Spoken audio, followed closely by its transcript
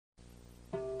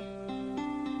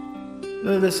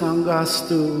The song goes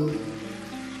to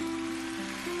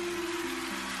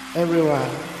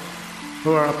everyone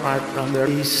who are apart from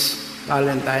this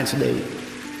Valentine's Day.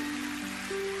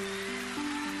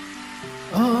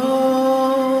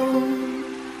 Oh,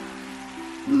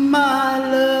 my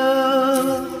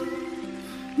love,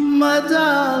 my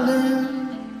darling,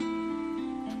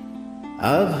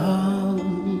 I've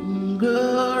hungered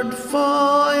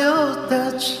for your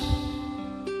touch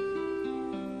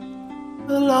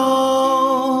a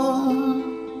long,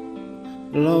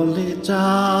 lonely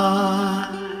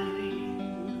time.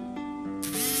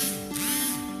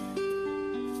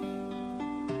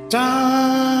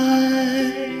 Time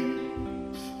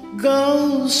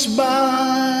goes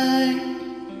by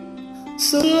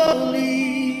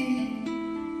slowly,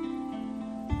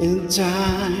 and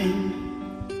time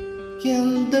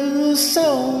can do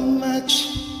so much.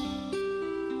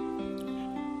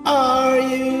 Are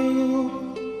you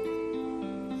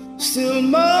still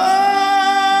mine?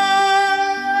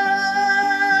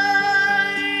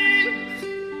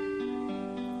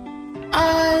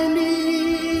 I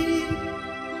need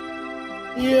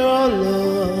your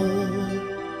love.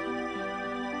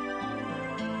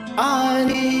 I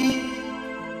need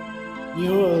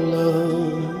your love.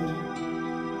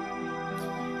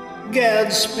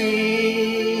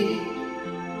 Godspeed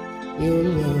your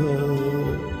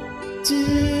love to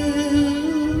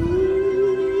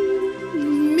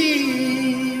me.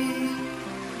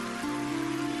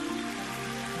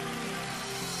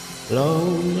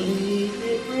 Lonely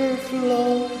river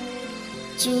flow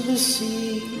to the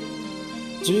sea,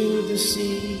 to the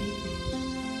sea,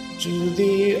 to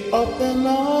the open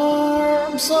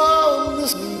arms of the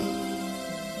sea.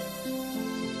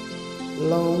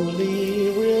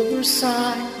 Lonely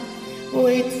riverside,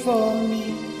 wait for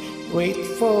me, wait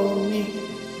for me.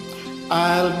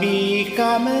 I'll be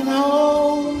coming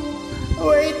home,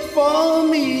 wait for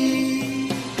me.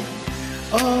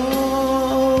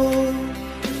 Oh,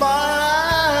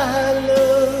 my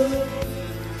love,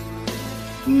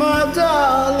 my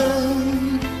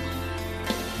darling,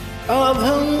 I've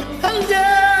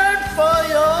hungered for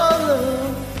your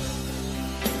love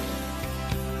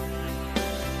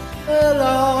a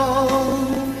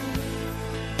long,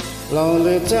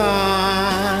 lonely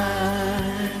time.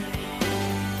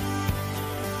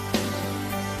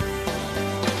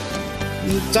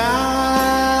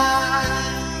 Time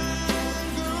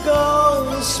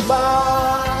goes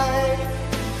by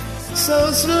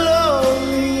so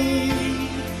slowly,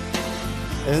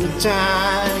 and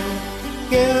time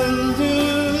can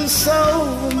do so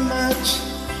much.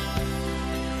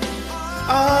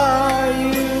 Are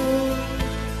you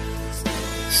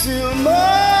still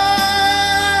mine?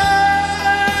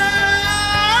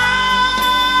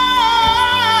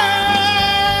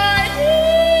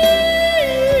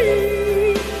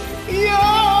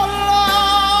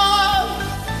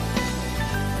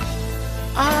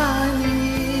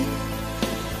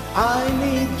 I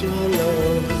need your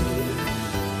love.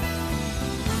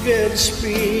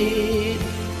 Godspeed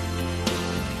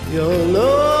your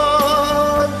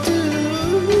love to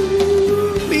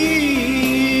me.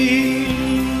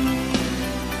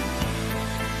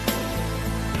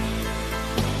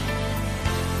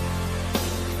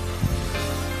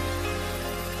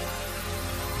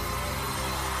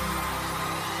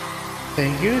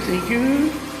 Thank you, thank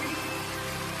you.